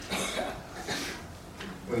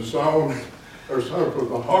and songs are sung from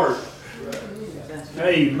the heart.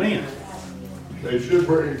 Amen. They should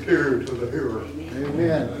bring tears to the hearer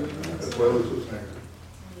Amen. as well as the singer.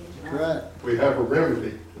 That's right. We have a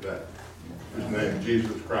remedy to that. His name,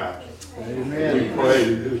 Jesus Christ. Amen. We pray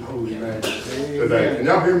in His holy name today. Can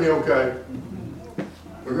y'all hear me okay?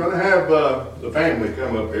 We're going to have the family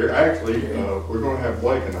come up here. Actually, we're going to have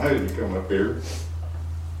Blake and Haley come up here.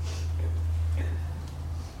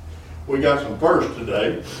 We got some firsts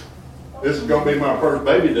today. This is going to be my first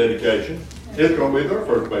baby dedication. It's going to be their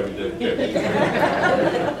first baby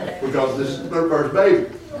dedication. Because this is their first baby.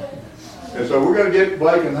 And so we're going to get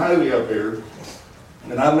Blake and Haley up here.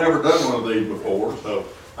 And I've never done one of these before, so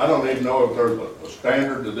I don't even know if there's a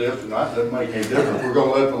standard to this, and that doesn't make any difference. We're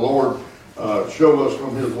going to let the Lord show us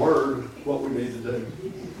from His Word what we need to do.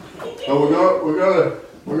 So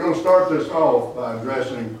we're going to start this off by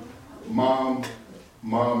addressing mom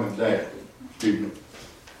and dad. Excuse me.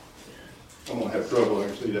 I'm going to have trouble. I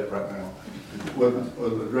can see that right now.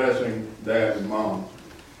 With addressing dad and mom,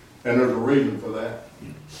 and there's a reason for that.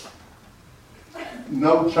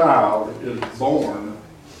 No child is born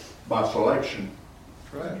by selection.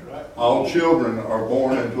 Right. All children are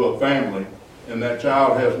born into a family, and that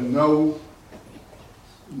child has no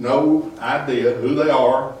idea who they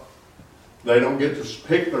are. They don't get to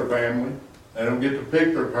pick their family. They don't get to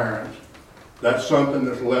pick their parents. That's something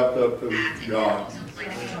that's left up to God.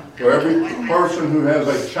 So every person who has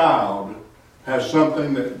a child has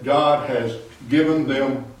something that God has given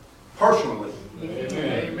them personally.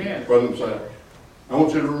 Amen. For themselves. I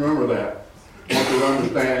want you to remember that. I want you to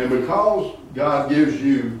understand. And because God gives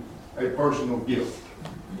you a personal gift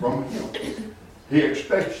from Him, He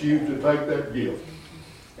expects you to take that gift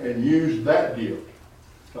and use that gift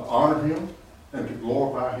to honor Him and to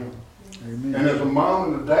glorify Him. Amen. And as a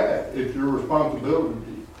mom and a dad, it's your responsibility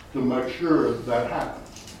to make sure that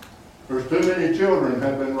happens. There's too many children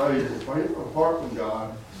have been raised apart from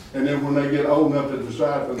God, and then when they get old enough to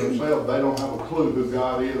decide for themselves, they don't have a clue who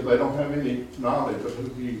God is. They don't have any knowledge of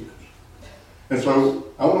who He is. And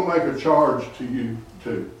so I want to make a charge to you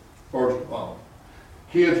too, first of all.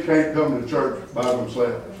 Kids can't come to church by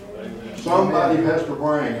themselves. Somebody has to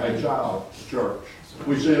bring a child to church.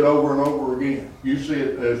 We see it over and over again. You see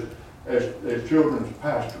it as children's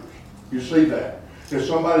pastors. You see that. If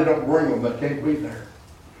somebody don't bring them, they can't be there.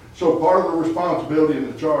 So part of the responsibility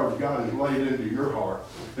and the charge God has laid into your heart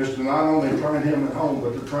is to not only train him at home,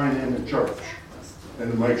 but to train him in church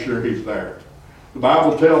and to make sure he's there. The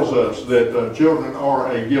Bible tells us that children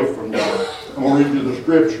are a gift from God. I'm going to read you the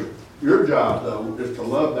scripture. Your job, though, is to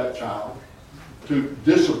love that child, to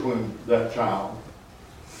discipline that child,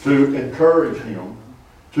 to encourage him,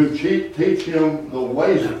 to teach him the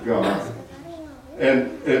ways of God,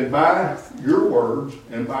 and by your words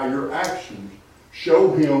and by your actions,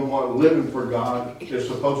 show him what living for God is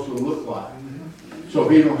supposed to look like, so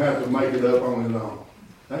he don't have to make it up on his own.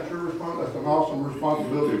 That's your that's an awesome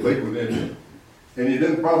responsibility to be within you. And you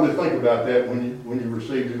didn't probably think about that when you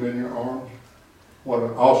received him in your arms. What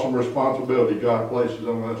an awesome responsibility God places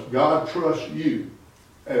on us. God trusts you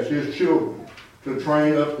as his children to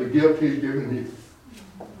train up the gift he's given you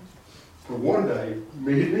to one day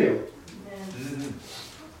meet him.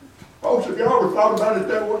 Folks, have you ever thought about it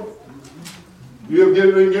that way? You have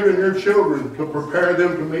been given your children to prepare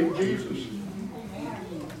them to meet Jesus.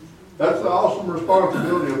 That's the awesome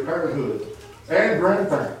responsibility of parenthood and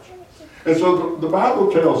grandparents. And so the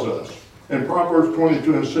Bible tells us in Proverbs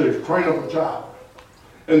 22:6, train up a child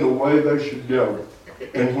in the way they should go.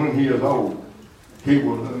 And when he is old, he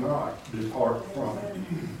will not depart from it.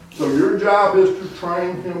 So your job is to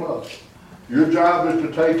train him up. Your job is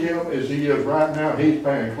to take him as he is right now. He's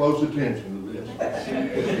paying close attention to this.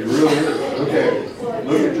 He really is. Look at him.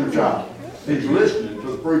 Look at your child. He's listening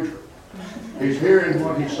to the preacher. He's hearing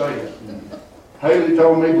what he's saying. Haley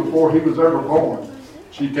told me before he was ever born,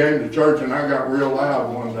 she came to church and I got real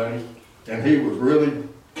loud one day, and he was really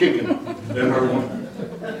kicking in her room.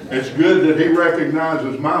 It's good that he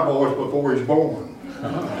recognizes my voice before he's born.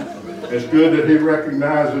 It's good that he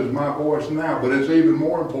recognizes my voice now, but it's even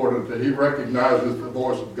more important that he recognizes the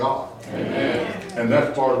voice of God. Amen. And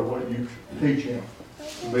that's part of what you teach him,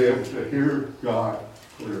 to be able to hear God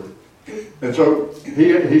clearly. And so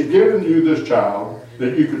he's given you this child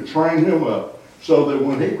that you can train him up so that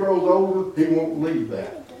when he grows older, he won't leave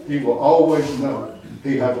that. He will always know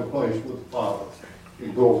he has a place with the Father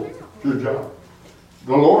in glory. It's your job.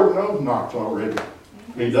 The Lord knows Knox already.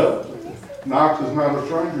 He does. Knox is not a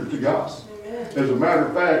stranger to God. As a matter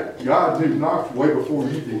of fact, God knew Knox way before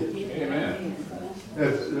you did. Amen.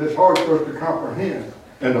 It's hard for us to comprehend.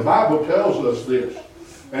 And the Bible tells us this,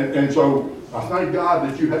 And so I thank God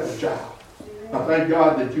that you had a child. I thank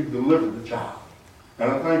God that you delivered the child. And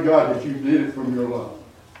I thank God that you did it from your love.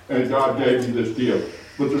 And God gave you this gift.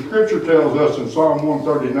 But the scripture tells us in Psalm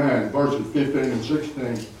 139, verses 15 and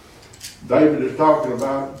 16, David is talking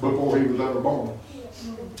about before he was ever born.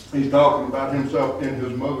 He's talking about himself in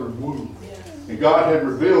his mother's womb. And God had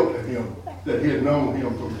revealed to him that he had known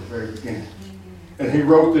him from the very beginning. And he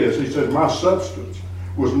wrote this. He said, my substance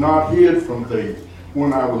was not hid from thee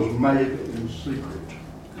when I was made in secret,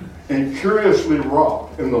 and curiously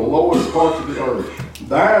wrought in the lowest parts of the earth.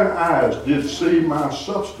 Thine eyes did see my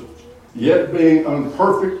substance, yet being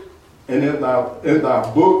unperfect, and in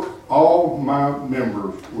thy book all my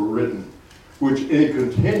members were written, which in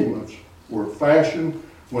continuance were fashioned,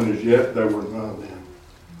 when as yet there were none of them.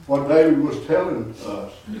 What David was telling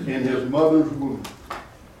us in his mother's womb,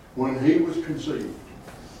 when he was conceived,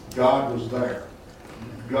 God was there.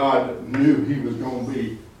 God knew he was going to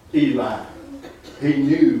be Eli. He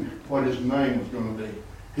knew what his name was going to be.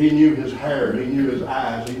 He knew his hair. He knew his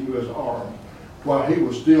eyes. He knew his arms. While he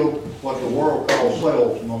was still what the world calls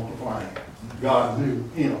cells multiplying, God knew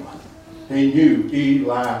him. He knew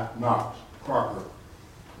Eli Knox Crocker.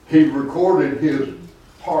 He recorded his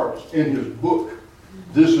parts in his book.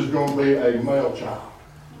 This is going to be a male child.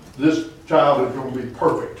 This child is going to be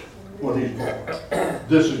perfect when he's born.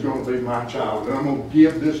 This is going to be my child. And I'm going to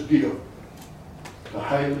give this gift to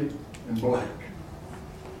Haley and Blake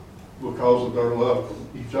because of their love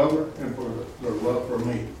for each other and for their love for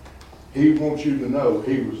me. He wants you to know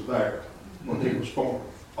he was there when he was formed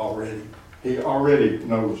already. He already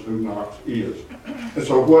knows who Knox is. And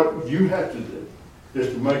so what you have to do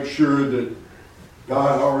is to make sure that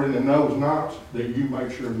God already knows Knox, that you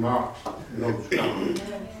make sure Knox knows God.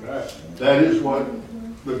 That is what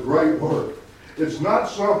the great work. It's not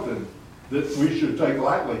something that we should take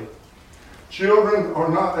lightly. Children are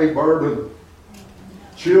not a burden.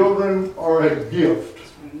 Children are a gift,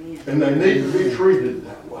 and they need to be treated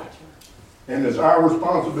that way. And it's our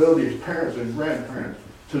responsibility as parents and grandparents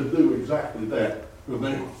to do exactly that with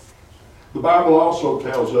them. The Bible also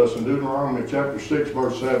tells us in Deuteronomy chapter 6,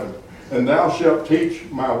 verse 7, and thou shalt teach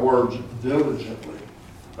my words diligently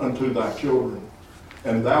unto thy children,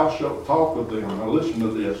 and thou shalt talk of them. Now listen to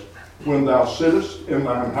this. When thou sittest in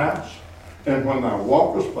thine house, and when thou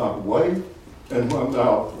walkest by the way, and when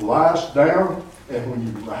thou liest down, and when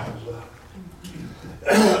you rise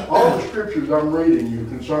up. All the scriptures I'm reading you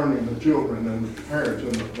concerning the children and the parents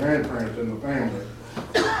and the grandparents and the family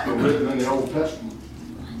were written in the Old Testament,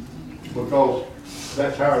 because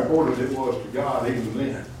that's how important it was to God even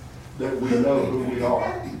then, that we know who we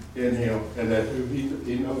are in him, and that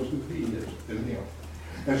he knows who he is in him.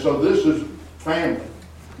 And so this is family.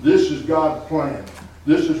 This is God's plan.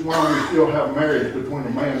 This is why we still have marriage between a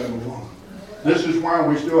man and a woman. This is why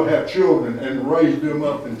we still have children and raise them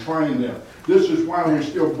up and train them. This is why we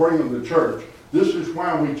still bring them to church. This is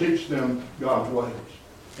why we teach them God's ways.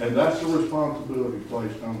 And that's the responsibility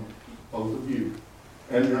placed on both of you.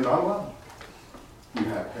 And you're not alone. You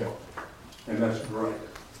have help. And that's great.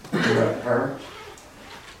 You have parents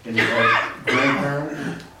and you have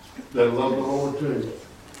grandparents that love the Lord too.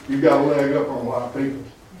 You got a leg up on a lot of people.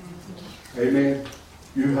 Amen.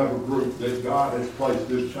 You have a group that God has placed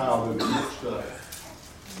this child in the midst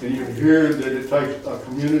of. And you hear that it takes a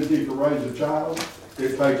community to raise a child.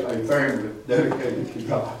 It takes a family dedicated to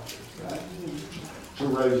God to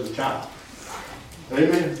raise a child.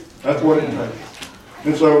 Amen. That's what it takes.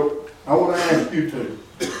 And so I want to ask you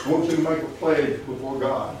I want you to make a pledge before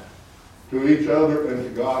God, to each other and to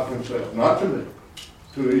God himself. Not to me,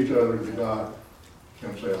 to each other and to God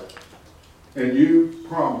himself. And you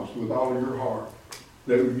promise with all of your heart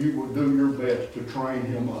that you will do your best to train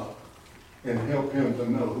him up and help him to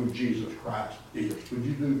know who Jesus Christ is. Would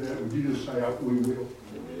you do that? Would you just say, we will?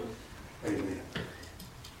 Amen.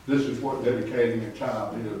 This is what dedicating a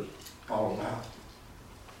child is all about.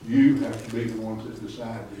 You have to be the ones that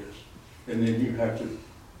decide this. And then you have to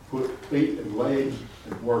put feet and legs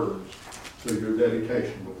and words to your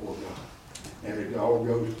dedication before God. And it all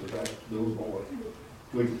goes to that little boy.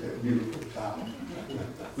 Look at that beautiful child.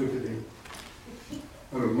 Look at him.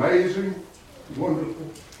 An amazing,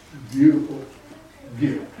 wonderful, beautiful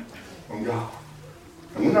gift from God.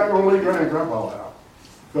 And we're not going to leave Granny and Grandpa out,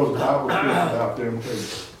 because the Bible speaks about them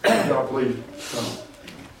too. Y'all please come.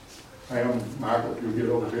 Pam, Michael, if you'll get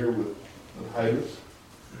over here with Haley.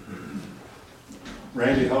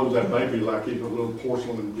 Randy holds that baby like he's a little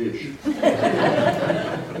porcelain dish. Go ahead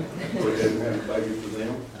and have the baby for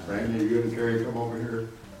them. Randy, you good and Carrie, come over here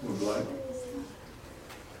with Blake.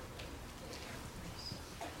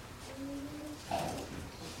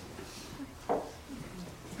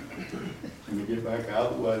 and to get back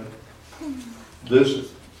out of the way. This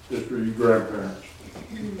is for your grandparents.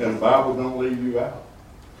 And the Bible don't leave you out.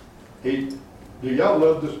 Do y'all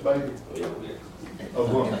love this baby? A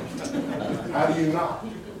woman. How do you not?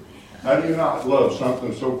 How do you not love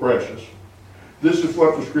something so precious? This is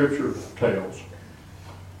what the scripture tells.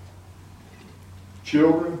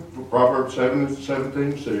 Children, Proverbs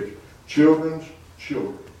 17:6, children's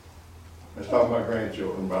children. That's talking about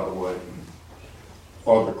grandchildren, by the way.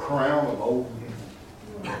 Are the crown of old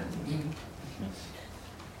men.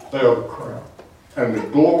 They are the crown. And the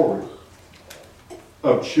glory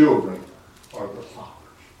of children are the fathers.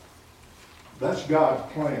 That's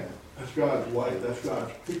God's plan. That's God's way. That's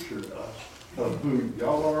God's picture to us of who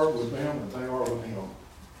y'all are with them and they are with Him.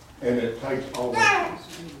 And it takes all of us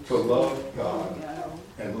to love God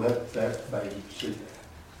and let that baby see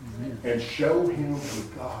that. And show him who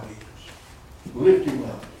God is. Lift him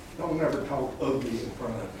up. Don't never talk ugly in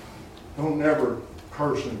front of him. Don't never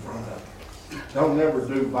curse in front of him. Don't never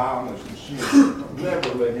do violence and sin. Don't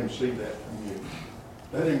never let him see that from you.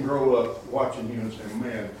 Let him grow up watching you and saying,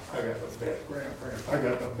 man, I got the best grandparents. I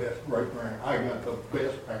got the best great-grand. I got the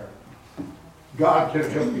best parents. God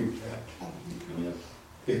can help you with that.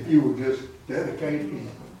 If you will just dedicate him,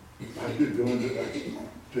 like you're doing today,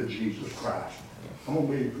 to Jesus Christ. I'm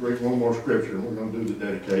going to read one more scripture and we're going to do the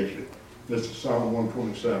dedication. This is Psalm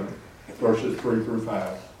 127, verses 3 through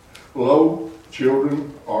 5. Lo,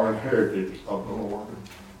 children are an heritage of the Lord,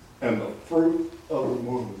 and the fruit of the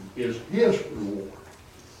womb is his reward.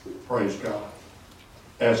 Praise God.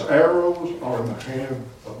 As arrows are in the hand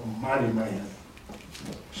of a mighty man,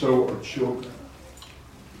 so are children.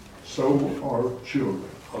 So are children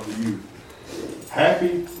of the youth.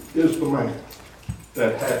 Happy is the man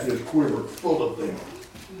that hath his quiver full of them.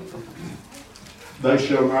 They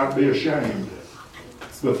shall not be ashamed,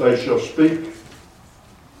 but they shall speak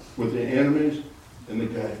with the enemies in the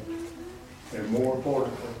gate. And more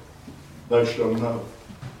importantly, they shall know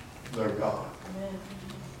their God.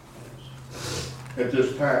 At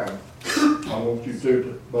this time, I want you two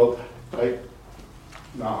to both take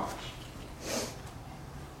knocks.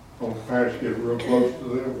 I want the parents to get real close to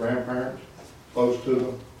them, grandparents, close to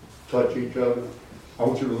them, touch each other. I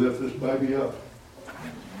want you to lift this baby up.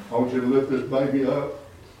 I want you to lift this baby up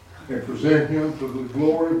and present him to the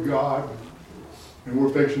glory of God. And we're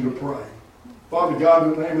fixing to pray. Father God,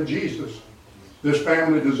 in the name of Jesus, this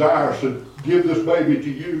family desires to give this baby to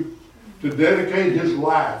you, to dedicate his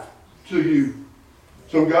life to you.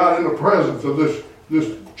 So God, in the presence of this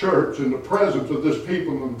church, in the presence of this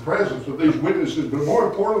people, in the presence of these witnesses, but more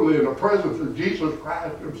importantly, in the presence of Jesus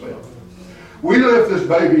Christ himself, we lift this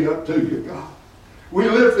baby up to you, God. We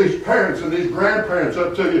lift these parents and these grandparents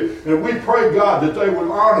up to you, and we pray, God, that they would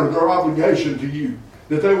honor their obligation to you,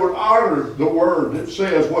 that they would honor the word that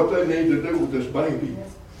says what they need to do with this baby,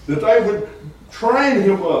 that they would train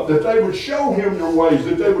him up, that they would show him your ways,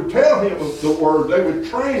 that they would tell him the word, they would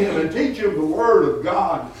train him and teach him the word of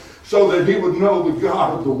God so that he would know the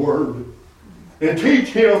God of the word. And teach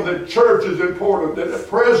him that church is important, that the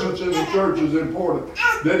presence in the church is important,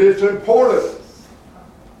 that it's important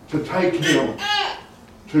to take him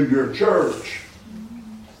to your church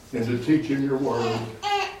and to teach him your word.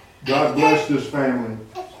 God bless this family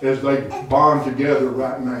as they bond together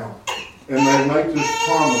right now. And they make this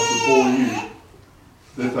promise before you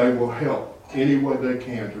that they will help any way they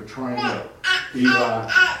can to train up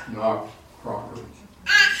Eli Knox Crocker.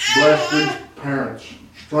 Bless these parents.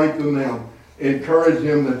 Strengthen them. Encourage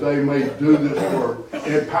them that they may do this work.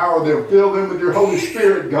 Empower them. Fill them with your Holy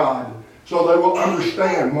Spirit, God, so they will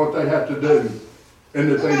understand what they have to do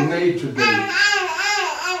and that they need to do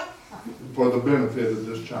for the benefit of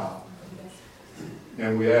this child.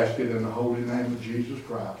 And we ask it in the holy name of Jesus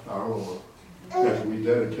Christ, our Lord, as we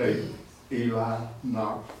dedicate Eli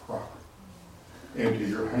Knox Crocker into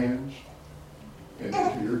your hands and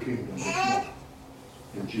into your kingdom this morning.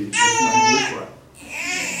 In Jesus' name we pray.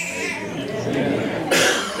 Amen.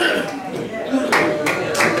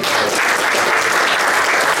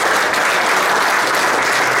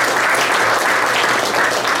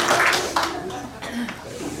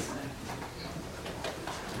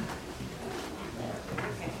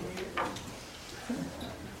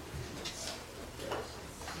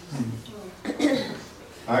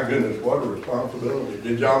 My goodness, what a responsibility.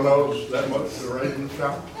 Did y'all know that much to raising this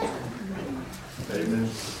child? Amen.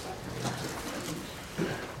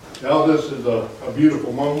 Now this is a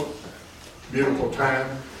beautiful moment, beautiful time.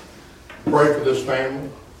 Pray for this family.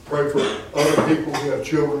 Pray for other people who have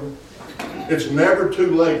children. It's never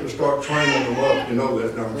too late to start training them up. You know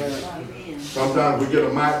that, don't you? Sometimes we get a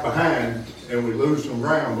mite behind and we lose some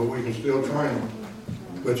ground, but we can still train them.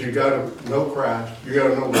 But you gotta know Christ, you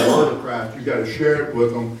gotta know the word of Christ, you gotta share it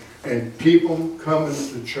with them and keep them coming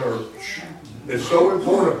to church. It's so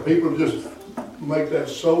important. People just make that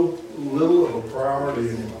so little of a priority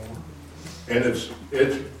anymore. And it's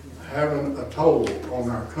having a toll on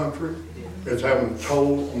our country. It's having a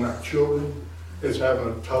toll on our children. It's having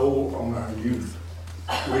a toll on our youth.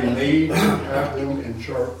 We need to have them in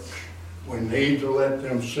church. We need to let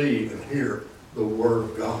them see and hear the Word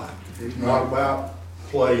of God. It's not about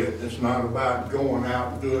playing. It's not about going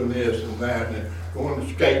out and doing this and that and going and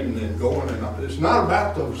skating and going and it's not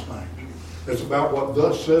about those things. It's about what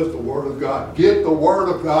thus says the Word of God. Get the Word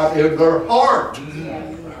of God in their heart.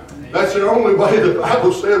 That's the only way the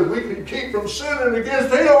Bible says we can keep from sinning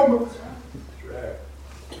against Him.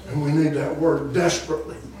 And we need that Word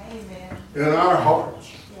desperately in our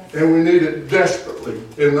hearts. And we need it desperately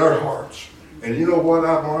in their hearts. And you know what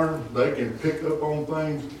I've learned? They can pick up on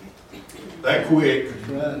things that quick.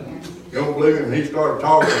 You don't believe him? He started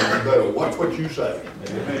talking, you better watch what you say.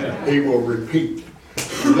 He will repeat.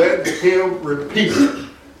 Let him repeat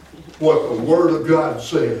what the Word of God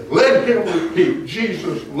said. Let him repeat,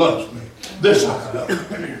 Jesus loves me. This I know.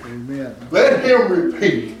 Amen. Let him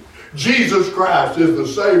repeat, Jesus Christ is the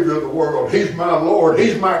Savior of the world. He's my Lord.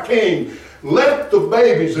 He's my King. Let the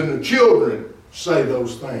babies and the children say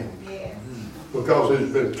those things. Because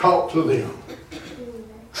it's been taught to them.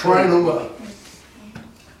 Train them up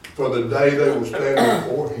for the day they will stand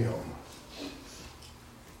before Him.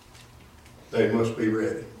 They must be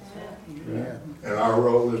ready. Yeah. And our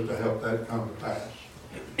role is to help that come to pass.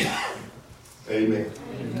 Amen.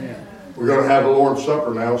 Amen. We're going to have the Lord's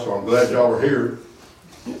Supper now, so I'm glad y'all are here.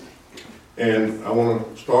 And I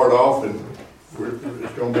want to start off, and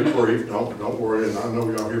it's going to be brief. Don't worry, and I know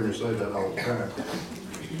y'all hear me say that all the time.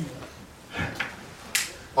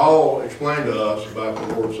 Paul explained to us about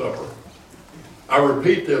the Lord's Supper. I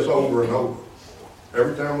repeat this over and over.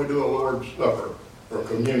 Every time we do a Lord's Supper or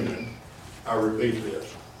communion, I repeat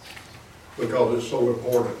this. Because it's so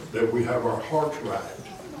important that we have our hearts right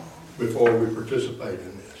before we participate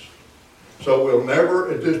in this. So we'll never,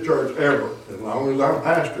 at this church ever, as long as I'm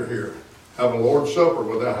pastor here, have a Lord's Supper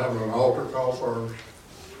without having an altar call first,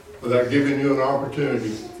 without giving you an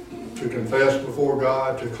opportunity to confess before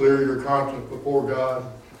God, to clear your conscience before God,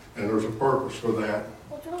 and there's a purpose for that.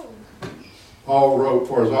 Paul wrote,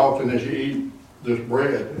 for as often as you eat this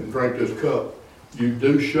bread and drink this cup, you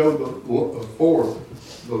do show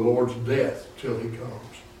forth the Lord's death till He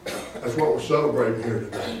comes. That's what we're celebrating here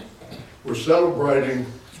today. We're celebrating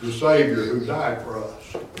the Savior who died for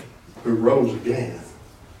us, who rose again.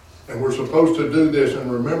 And we're supposed to do this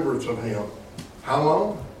in remembrance of Him. How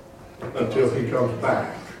long? Until He comes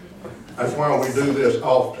back. That's why we do this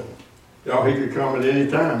often. Y'all, He could come at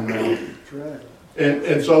any time now. That's right.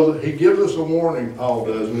 And so He gives us a warning, Paul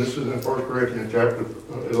does, and this is in 1 Corinthians chapter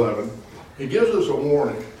 11. He gives us a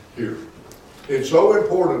warning here. It's so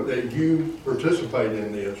important that you participate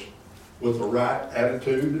in this with the right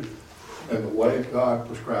attitude and the way God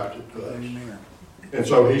prescribes it to us. Amen. And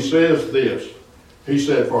so he says this. He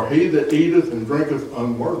said, for he that eateth and drinketh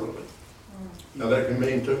unworthily. Now that can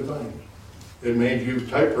mean two things. It means you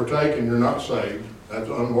partake and you're not saved. That's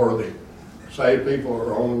unworthy. Saved people are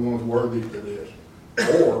the only ones worthy to this.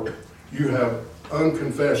 Or you have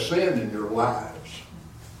unconfessed sin in your lives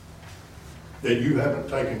that you haven't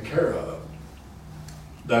taken care of.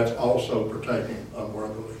 That's also partaking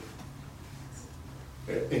unworthily.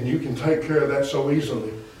 And you can take care of that so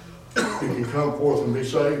easily. You can come forth and be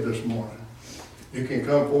saved this morning. You can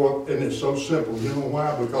come forth, and it's so simple. You know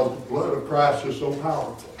why? Because the blood of Christ is so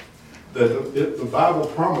powerful that the Bible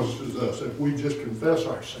promises us if we just confess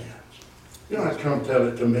our sins. You don't have to come tell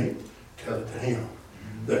it to me. Tell it to Him.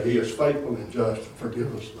 That He is faithful and just to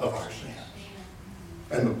forgive us of our sins.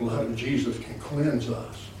 And the blood of Jesus can cleanse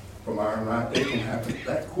us from our night. It can happen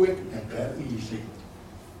that quick and that easy.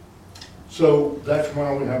 So that's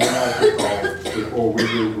why we have an altar call before we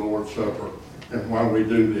do the Lord's Supper and why we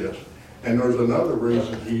do this. And there's another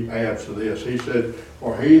reason he adds to this. He said,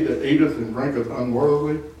 for he that eateth and drinketh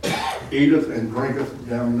unworthily, eateth and drinketh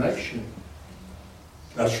damnation.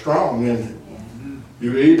 That's strong, isn't it?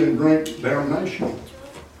 You eat and drink damnation.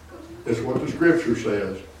 It's what the Scripture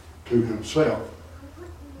says, to himself,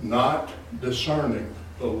 not discerning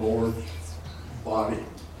the Lord's body.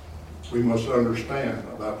 We must understand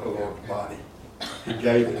about the Lord's body. He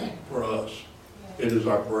gave it for us. It is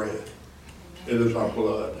our bread. It is our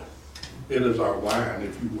blood. It is our wine,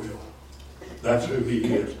 if you will. That's who He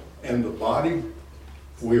is. And the body,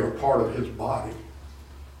 we are part of His body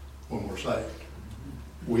when we're saved.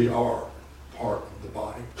 We are part of the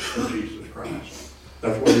body of Jesus Christ.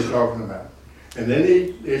 That's what He's talking about. And then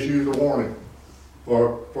he issues a warning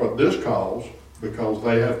for this cause, because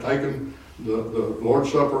they have taken the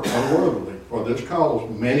Lord's Supper unworthily. For this cause,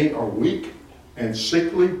 many are weak and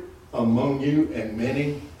sickly among you, and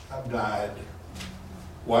many have died.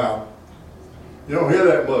 Wow. You don't hear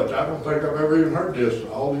that much. I don't think I've ever even heard this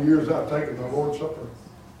all the years I've taken the Lord's Supper.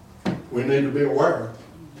 We need to be aware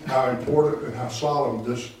how important and how solemn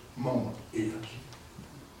this moment is.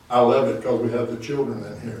 I love it because we have the children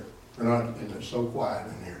in here. They're not, and it's so quiet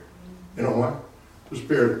in here. You know what? The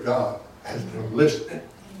Spirit of God has been listening.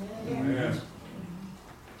 Amen.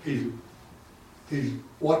 He's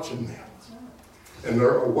watching them. And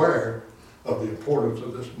they're aware of the importance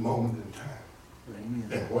of this moment in time. Amen.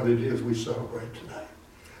 And what it is we celebrate today.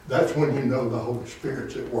 That's when you know the Holy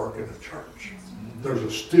Spirit's at work in a church. There's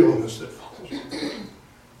a stillness that follows.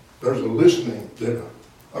 There's a listening that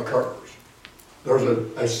occurs. There's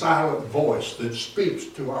a silent voice that speaks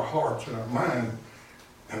to our hearts and our mind,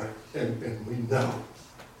 and we know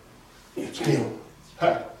it's Him.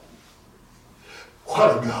 Hey,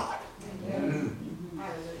 what a God.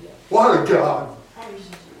 What a God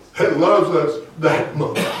that loves us that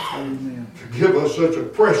much. Amen. To give us such a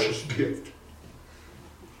precious gift,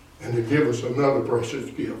 and to give us another precious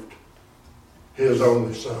gift, His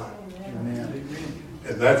only Son. Amen.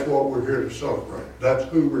 And that's what we're here to celebrate. That's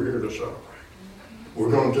who we're here to celebrate. We're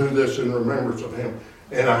going to do this in remembrance of Him.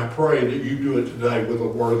 And I pray that you do it today with a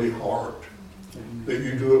worthy heart, that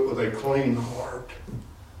you do it with a clean heart,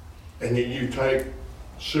 and that you take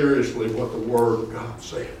seriously what the Word of God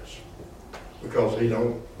says, because He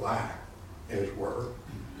don't lie in His Word.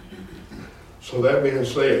 So that being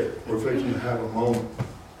said, we're fixing to have a moment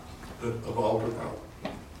of altar call.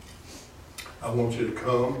 I want you to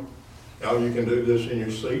come. Now you can do this in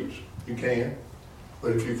your seats. You can.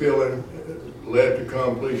 But if you feel led to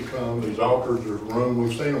come, please come. These altars, there's room.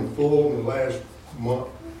 We've seen them full in the last month.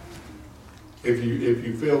 If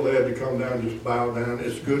you feel led to come down, just bow down.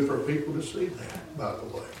 It's good for people to see that, by the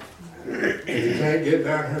way. If you can't get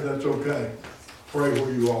down here, that's okay. Pray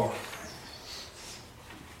where you are.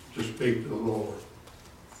 Just speak to the Lord.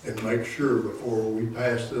 And make sure before we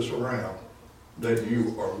pass this around that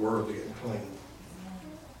you are worthy and clean.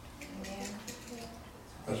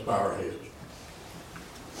 Let's bow our heads.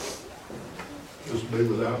 This will be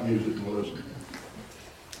without music, Melissa.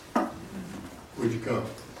 Would you come?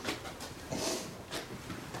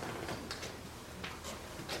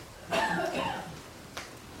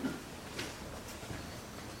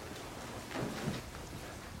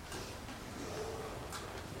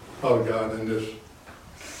 Oh God, in this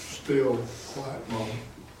still, quiet moment,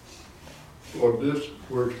 Lord, this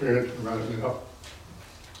we're experiencing right now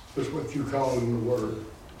is what you call in the Word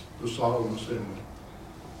the solemn assembly.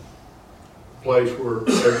 A place where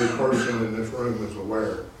every person in this room is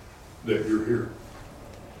aware that you're here.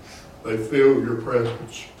 They feel your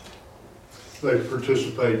presence. They've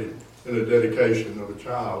participated in a dedication of a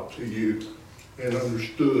child to you and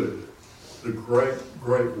understood the great,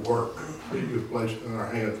 great work that you've placed in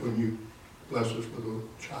our hands when you bless us with a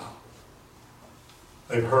child.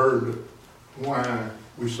 They've heard why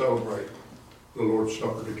we celebrate the Lord's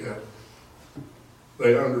Supper together.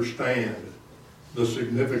 They understand the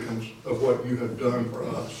significance of what you have done for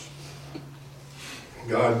us.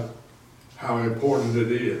 God, how important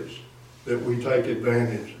it is that we take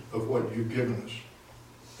advantage of what you've given us,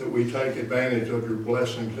 that we take advantage of your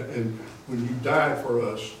blessings. And when you died for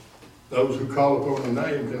us, those who call upon the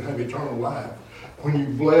name can have eternal life. When you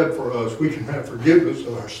bled for us, we can have forgiveness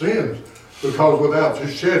of our sins, because without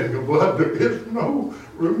the shedding of blood, there is no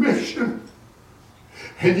remission.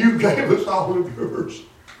 And you gave us all of yours.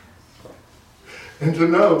 And to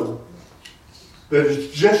know that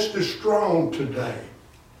it's just as strong today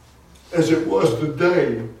as it was the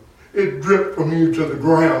day it dripped from you to the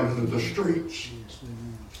ground into the streets.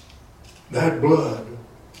 That blood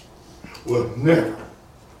will never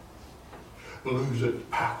lose its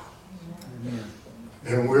power. Amen.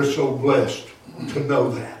 And we're so blessed to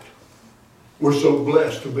know that. We're so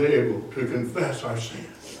blessed to be able to confess our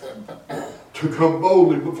sins, to come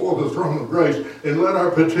boldly before the throne of grace and let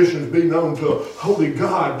our petitions be known to a holy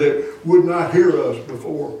God that would not hear us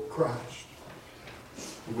before Christ.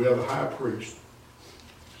 We have a high priest.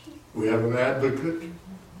 We have an advocate.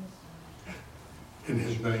 And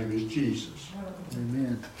his name is Jesus.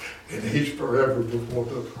 Amen. And he's forever before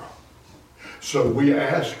the throne. So we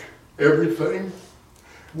ask everything,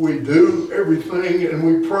 we do everything, and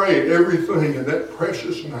we pray everything in that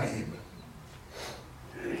precious name.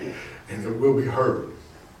 And it will be heard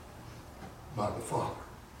by the Father.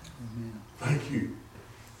 Amen. Thank you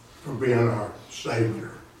for being our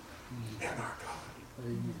Savior and our God.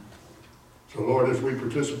 Amen. So Lord, as we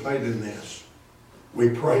participate in this, we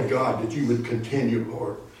pray, God, that you would continue,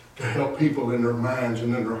 Lord, to help people in their minds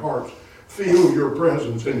and in their hearts feel your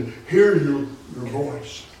presence and hear your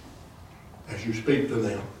voice as you speak to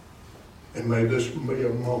them. And may this be a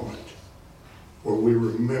moment where we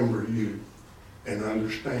remember you and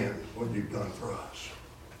understand what you've done for us.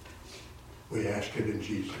 We ask it in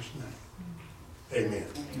Jesus' name.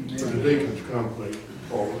 Amen. So the deacons come, please,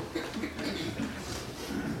 forward.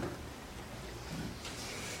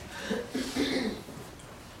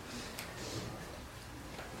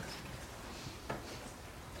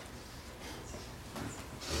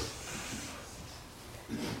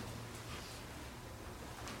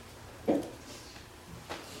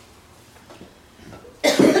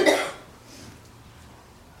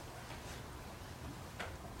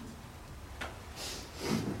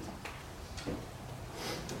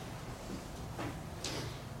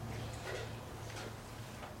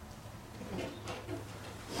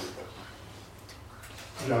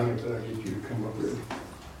 Johnny, could I get you to come up here?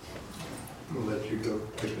 We'll let you go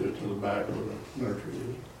take this to the back where the nursery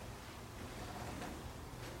is.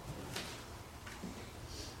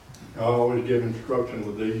 I always give instruction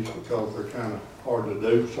with these because they're kind of hard to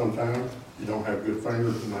do sometimes. You don't have good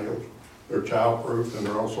fingers and nails. They're child-proof and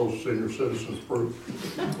they're also senior citizens proof.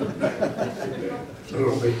 So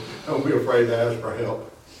don't be afraid to ask for help.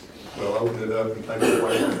 We'll open it up and take it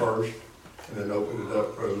away first and then open it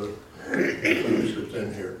up for the food that's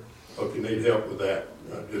in here. So if you need help with that,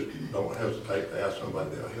 just don't hesitate to ask somebody,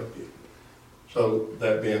 they'll help you. So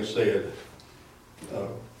that being said,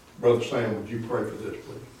 Brother Sam, would you pray for this,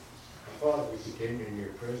 please? Father, we continue in your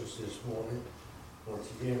presence this morning. Once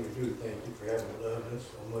again, we do thank you for having loved us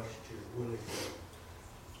so much that you're willing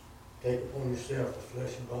to take upon yourself the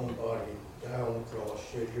flesh and bone body and die on the cross,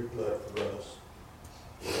 shed your blood for us.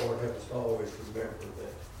 Lord, help us to always remember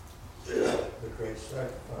that the great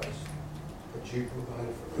sacrifice that you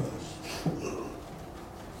provided for us.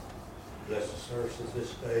 Bless the services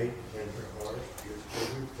this day and their hearts. Give us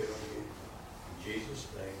good we feel you. In Jesus'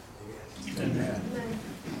 name, amen.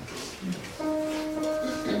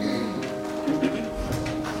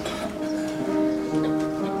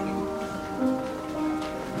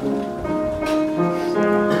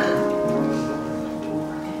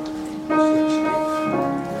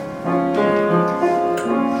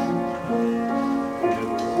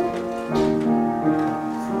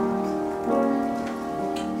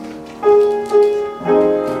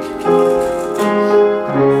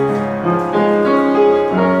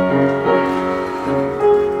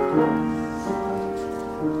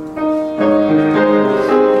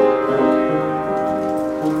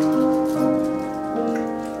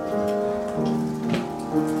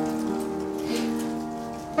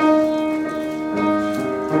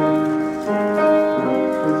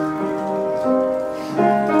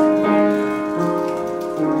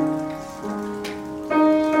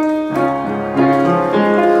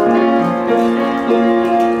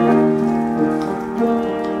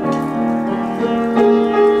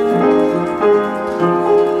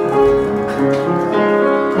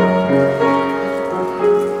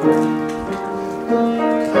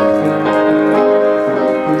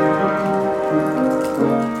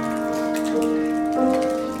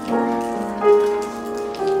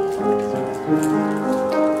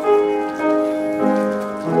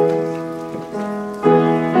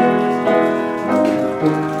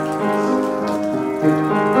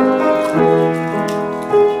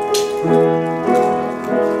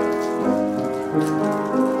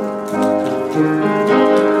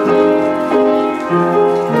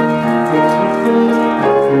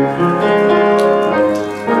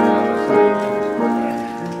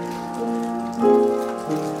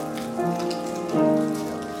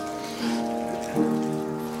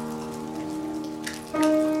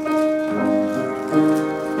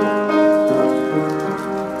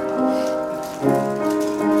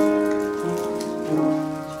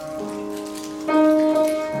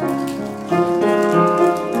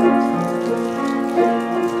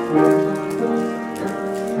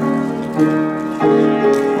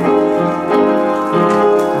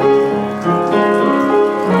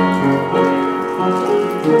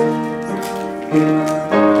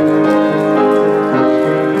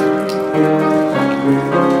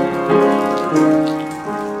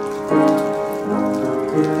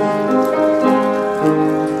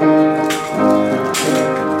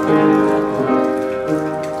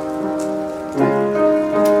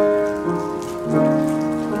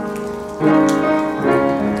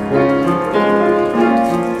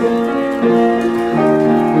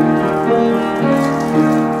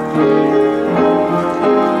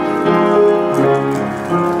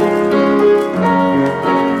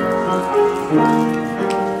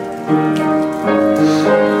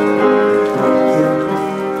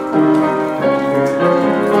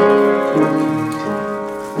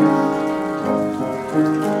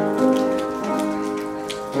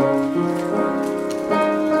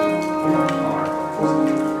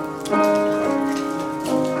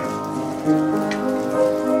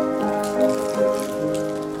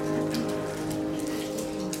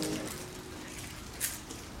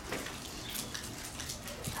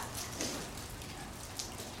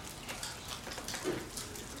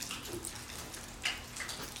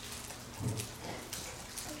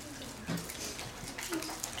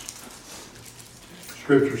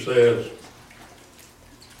 Scripture says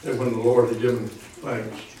that when the Lord had given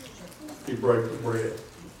thanks, he broke the bread.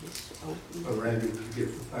 Randy, to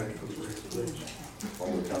give the thanks for the bread, please. When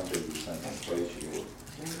we come to you, thank and praise you, Lord.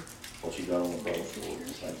 What you done on the cross, Lord.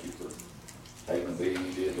 Thank you for taking the beating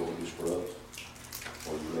you did, Lord, just for us.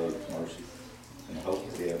 For your love and mercy. And the hope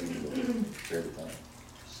that we have in you, Lord, for everything.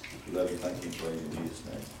 We love you, thank you, and praise in Jesus'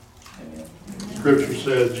 name. Amen. Scripture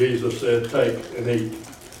says, Jesus said, take and eat.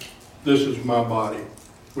 This is my body,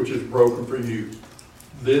 which is broken for you.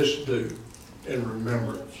 This do in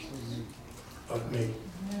remembrance of me.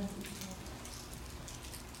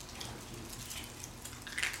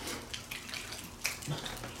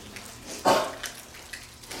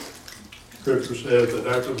 Scripture says that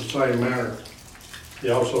after the same manner, he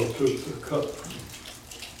also took the cup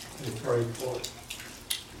and prayed for it.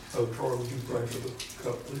 Oh, Troy, would you pray for the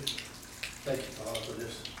cup, please? Thank you, Father, for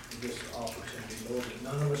this opportunity, Lord, that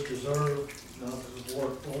none of us deserve, none of us have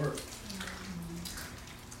worked for it.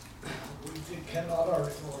 We cannot earn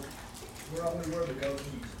it, Lord. We're only worthy to go to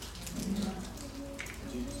you. In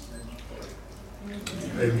Jesus' name I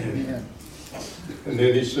pray. Amen. Amen. And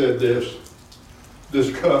then he said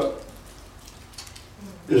this cup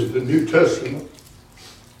is the New Testament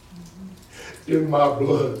in my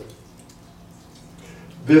blood.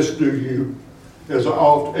 This do you as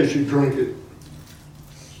oft as you drink it,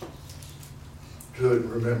 do in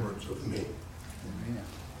remembrance of me. Amen.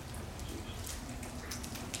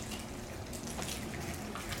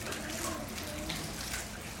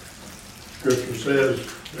 Scripture says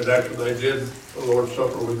that after they did the Lord's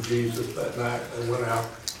Supper with Jesus that night, they went out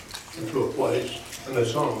into a place and they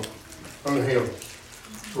sung a hymn.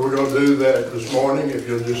 So we're going to do that this morning. If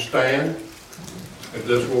you'll just stand, and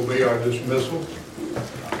this will be our dismissal.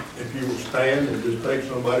 If you will stand and just take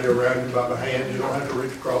somebody around you by the hand, you don't have to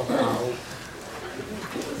reach across the aisle.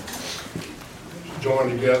 Just join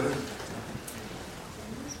together.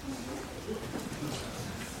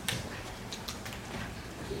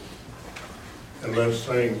 And let's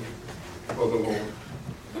sing for the Lord.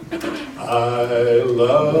 I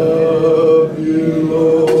love you,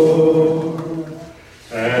 Lord,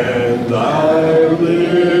 and I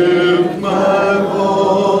lift my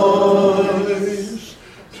voice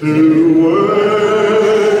to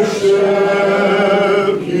worship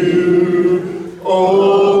you,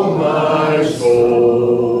 oh my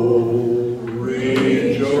soul,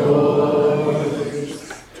 rejoice,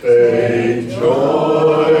 take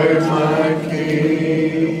joy, my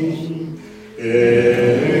King,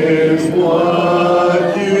 in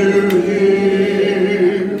what you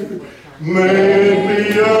hear. May it be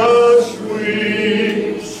a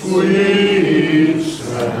sweet, sweet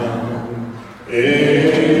sound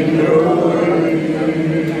in your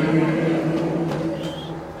ears.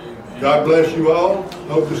 God bless you all.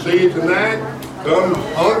 Hope to see you tonight. Come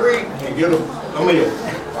hungry and get a meal.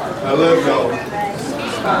 I love y'all.